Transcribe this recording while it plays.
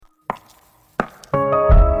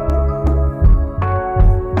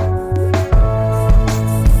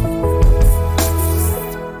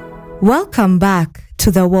Welcome back to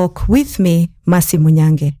The Walk with me, Masi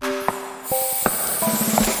Munyange.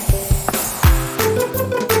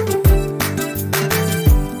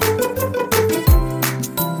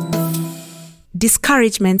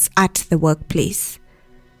 Discouragements at the workplace.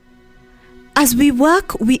 As we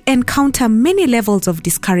work, we encounter many levels of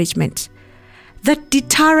discouragement that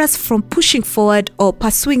deter us from pushing forward or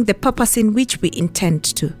pursuing the purpose in which we intend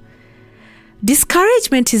to.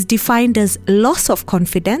 Discouragement is defined as loss of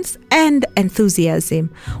confidence and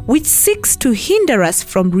enthusiasm, which seeks to hinder us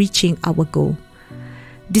from reaching our goal.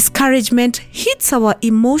 Discouragement hits our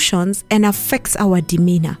emotions and affects our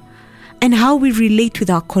demeanor and how we relate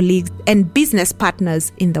with our colleagues and business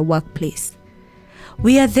partners in the workplace.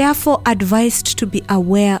 We are therefore advised to be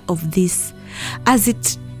aware of this as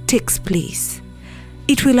it takes place.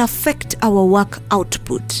 It will affect our work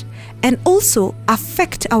output and also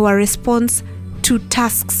affect our response to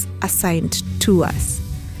tasks assigned to us.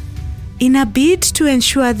 In a bid to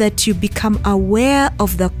ensure that you become aware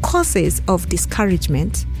of the causes of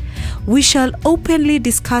discouragement, we shall openly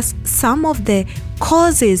discuss some of the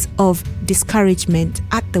causes of discouragement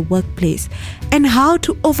at the workplace and how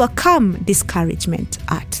to overcome discouragement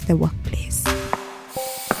at the workplace.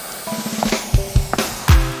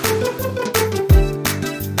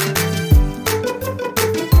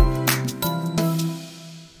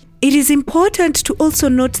 It is important to also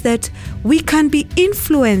note that we can be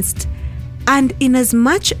influenced, and in as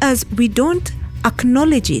much as we don't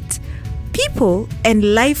acknowledge it, people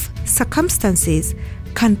and life circumstances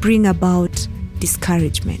can bring about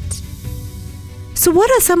discouragement. So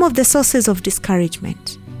what are some of the sources of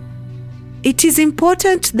discouragement? It is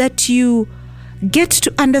important that you get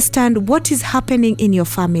to understand what is happening in your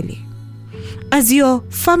family, as your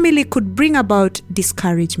family could bring about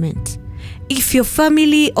discouragement. If your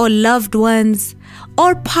family or loved ones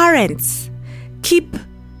or parents keep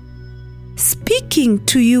speaking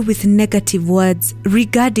to you with negative words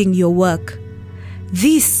regarding your work,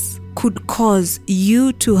 this could cause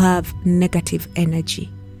you to have negative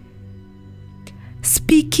energy.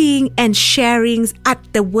 Speaking and sharings at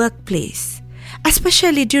the workplace,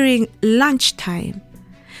 especially during lunchtime,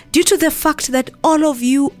 due to the fact that all of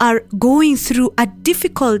you are going through a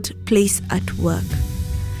difficult place at work.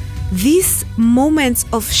 These moments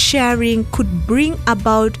of sharing could bring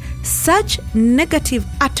about such negative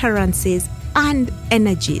utterances and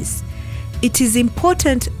energies. It is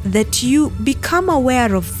important that you become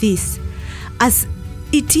aware of this, as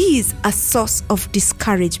it is a source of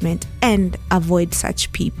discouragement, and avoid such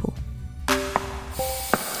people.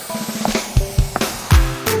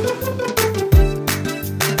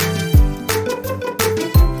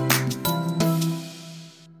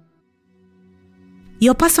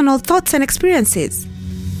 Your personal thoughts and experiences.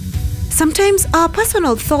 Sometimes our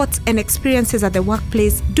personal thoughts and experiences at the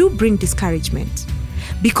workplace do bring discouragement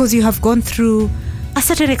because you have gone through a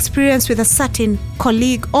certain experience with a certain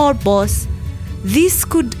colleague or boss. This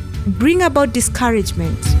could bring about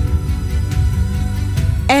discouragement.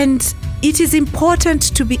 And it is important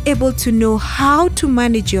to be able to know how to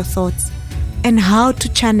manage your thoughts and how to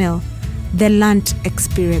channel the learned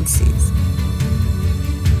experiences.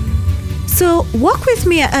 So walk with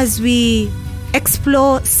me as we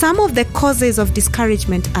explore some of the causes of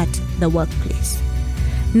discouragement at the workplace.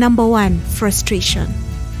 Number 1, frustration.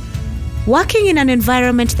 Working in an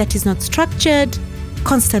environment that is not structured,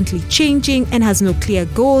 constantly changing, and has no clear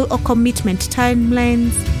goal or commitment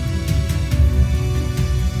timelines.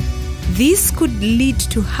 This could lead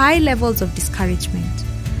to high levels of discouragement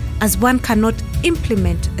as one cannot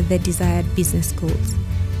implement the desired business goals.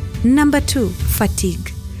 Number 2,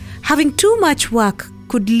 fatigue. Having too much work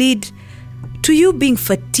could lead to you being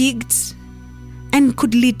fatigued and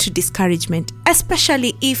could lead to discouragement,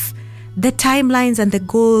 especially if the timelines and the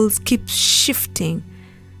goals keep shifting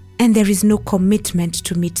and there is no commitment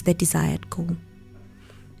to meet the desired goal.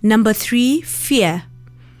 Number 3, fear.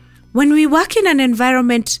 When we work in an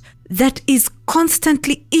environment that is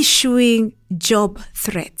constantly issuing job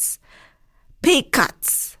threats, pay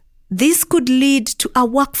cuts, this could lead to a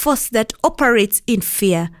workforce that operates in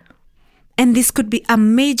fear. And this could be a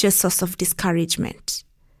major source of discouragement.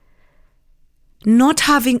 Not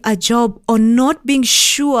having a job or not being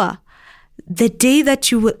sure the day that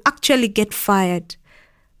you will actually get fired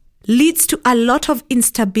leads to a lot of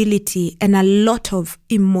instability and a lot of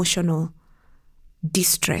emotional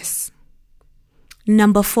distress.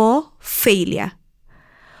 Number 4, failure.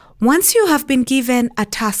 Once you have been given a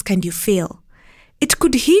task and you fail, it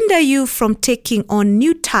could hinder you from taking on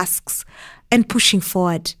new tasks and pushing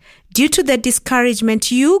forward due to the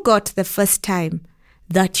discouragement you got the first time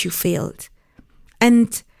that you failed.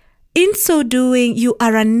 And In so doing, you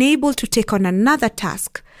are unable to take on another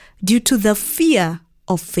task due to the fear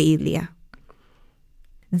of failure.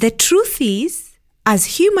 The truth is,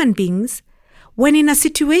 as human beings, when in a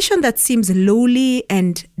situation that seems lowly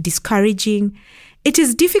and discouraging, it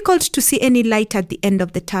is difficult to see any light at the end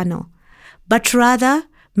of the tunnel. But rather,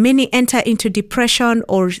 many enter into depression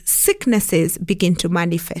or sicknesses begin to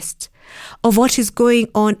manifest of what is going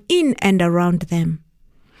on in and around them.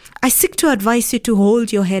 I seek to advise you to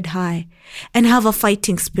hold your head high and have a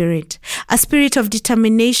fighting spirit, a spirit of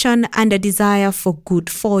determination and a desire for good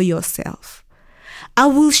for yourself. I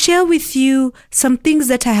will share with you some things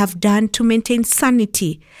that I have done to maintain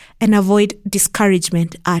sanity and avoid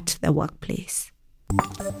discouragement at the workplace.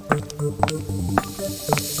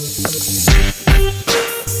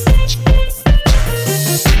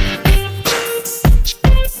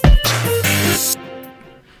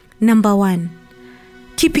 Number 1,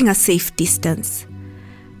 keeping a safe distance.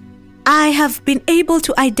 I have been able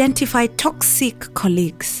to identify toxic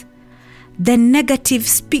colleagues, the negative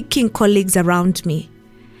speaking colleagues around me,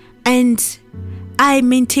 and I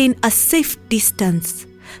maintain a safe distance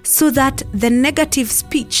so that the negative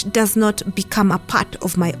speech does not become a part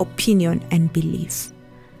of my opinion and belief.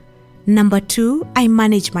 Number 2, I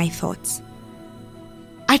manage my thoughts.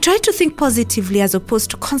 I try to think positively as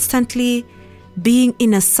opposed to constantly being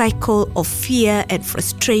in a cycle of fear and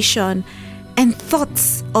frustration and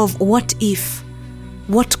thoughts of what if,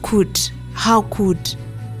 what could, how could.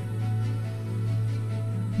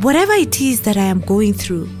 Whatever it is that I am going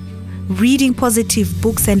through, reading positive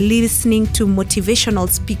books and listening to motivational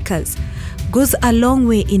speakers goes a long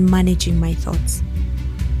way in managing my thoughts.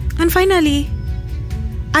 And finally,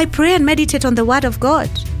 I pray and meditate on the Word of God.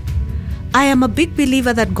 I am a big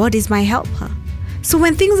believer that God is my helper. So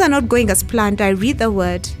when things are not going as planned, I read the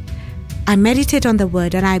Word, I meditate on the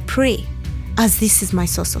Word, and I pray, as this is my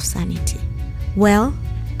source of sanity. Well,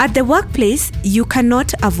 at the workplace, you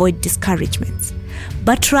cannot avoid discouragements,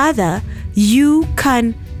 but rather you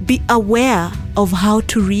can be aware of how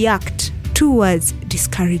to react towards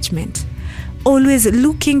discouragement, always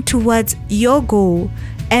looking towards your goal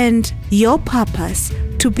and your purpose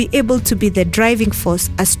to be able to be the driving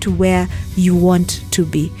force as to where you want to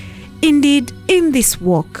be. Indeed, in this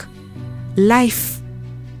walk, life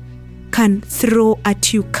can throw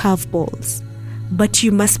at you curveballs, but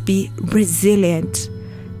you must be resilient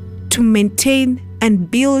to maintain and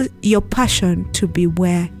build your passion to be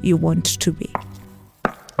where you want to be.